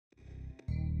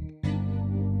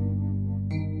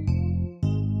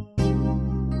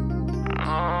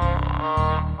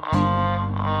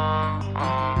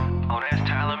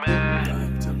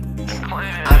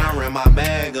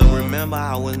remember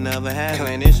I was never happy.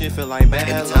 Man, this shit feel like bad.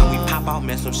 Every time we pop out,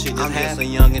 man, some shit just happen.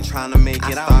 I'm just a youngin' tryna make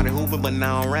it out. I started hooping, but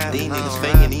now I'm rapping. These niggas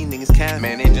faking, these niggas capping.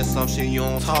 Man, it's just some shit you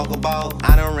don't talk about.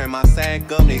 I done ran my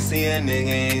sack up, they see a nigga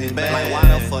ain't as bad. Like,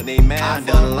 why the fuck they mad? I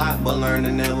done a lot, but learn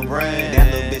to never brag.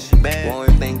 That little bitch, she bad. Well,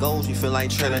 everything goes, you feel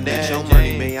like Trinidad. That's your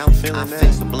money, babe, I'm feeling that. I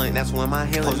fixed the blunt, that's when my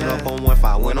healing. Posted up on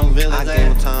 1-5 when I'm village. I gave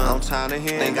him time, I'm tired of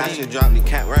hearing. Think I should drop the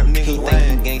cat rap niggas. He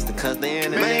think he gangsta cause they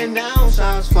in it. Man down,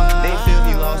 shots fired. They feel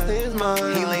he lost his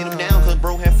mind. He laid him down cause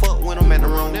bro had fucked with him at the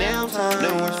wrong damn time.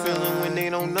 The worst feeling when they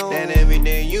don't know that every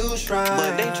day you try,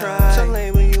 but they try to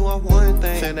label you off one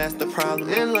thing. So that's the problem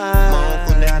in life. My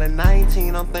uncle died at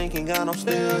 19, I'm thinking God I'm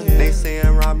still here. They say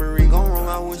a robbery gone wrong,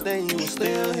 I wish that you was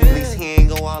still here. At least he ain't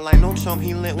go out like no chump,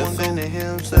 he let one go to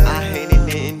himself. I hate it,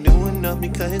 didn't do enough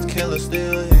because his killer's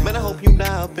still here. Man, I hope you die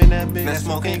up in that bitch. That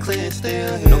smoke ain't clear,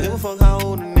 still here. Don't give a fuck how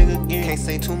old a nigga get. Can't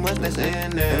say too much, that's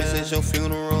in there. Ever since your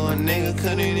funeral, a nigga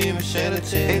couldn't even shed a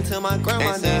tear. Until my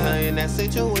grandma seen her in that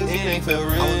situation, it ain't feel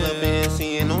real. I was up in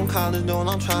seeing on college door, and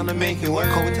I'm trying to make it work.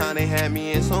 COVID time they had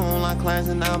me in some online class,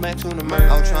 and now I'm back to the murder.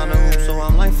 I was trying to hoop, so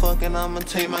I'm like, fucking, I'ma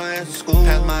take my ass to school.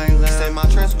 Pass my exam, sent my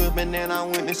transcript, and then I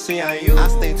went to CIU. I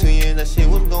stayed 2 years, that shit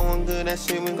was going good, that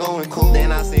shit was going cool.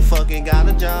 Then I say, fuck it, got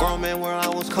a job. Grown man where I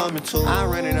was coming to. I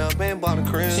rented up and bought a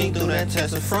crib. She threw that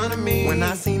test in front of me. When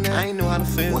I seen that, I ain't know how to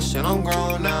feel. Well, shit, I'm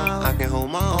grown now. I can hold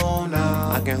my own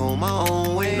now. I can hold my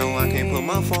own weight. No, I can't put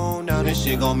my phone down. This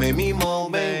shit gon' make me more,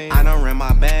 babe. I done ran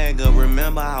my bag up.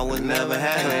 Remember, I was never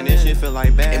happy. Man, this shit feel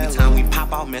like bad. Every time we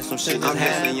pop out, man, some shit just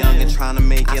happen. I'm just a youngin' tryna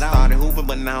make it out. I started hooping,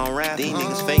 but now I'm rapping. These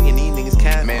niggas faking, these niggas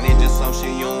capping. Man, it's just some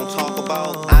shit you don't talk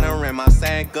about. I done ran my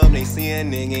sack up. They see a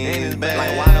nigga in his bag.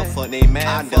 Like, why the fuck they mad?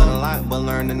 I done a lot, but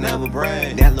learn to never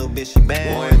brag. That little bitch, she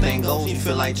bad. Boy, everything goes, you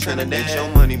feel like Trinidad. It's your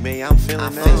money, babe, I'm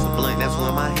feeling that. I fixed the blunt, that's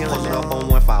when my healing. Posted up on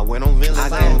 1-5 when I'm village. I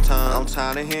gave him time, I'm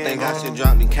tired of hearing. Think I should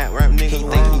drop the cat rap niggas. He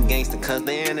think he gangsta cause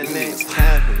the internet's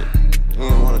capping. You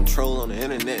don't wanna troll on the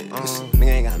internet. This nigga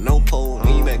ain't got no pole.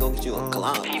 Then you better go get you a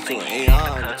Glock, get you an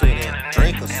AR, get you a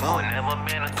drink or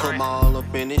something. Put my all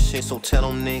up in this shit, so tell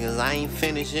them niggas I ain't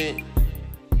finished yet.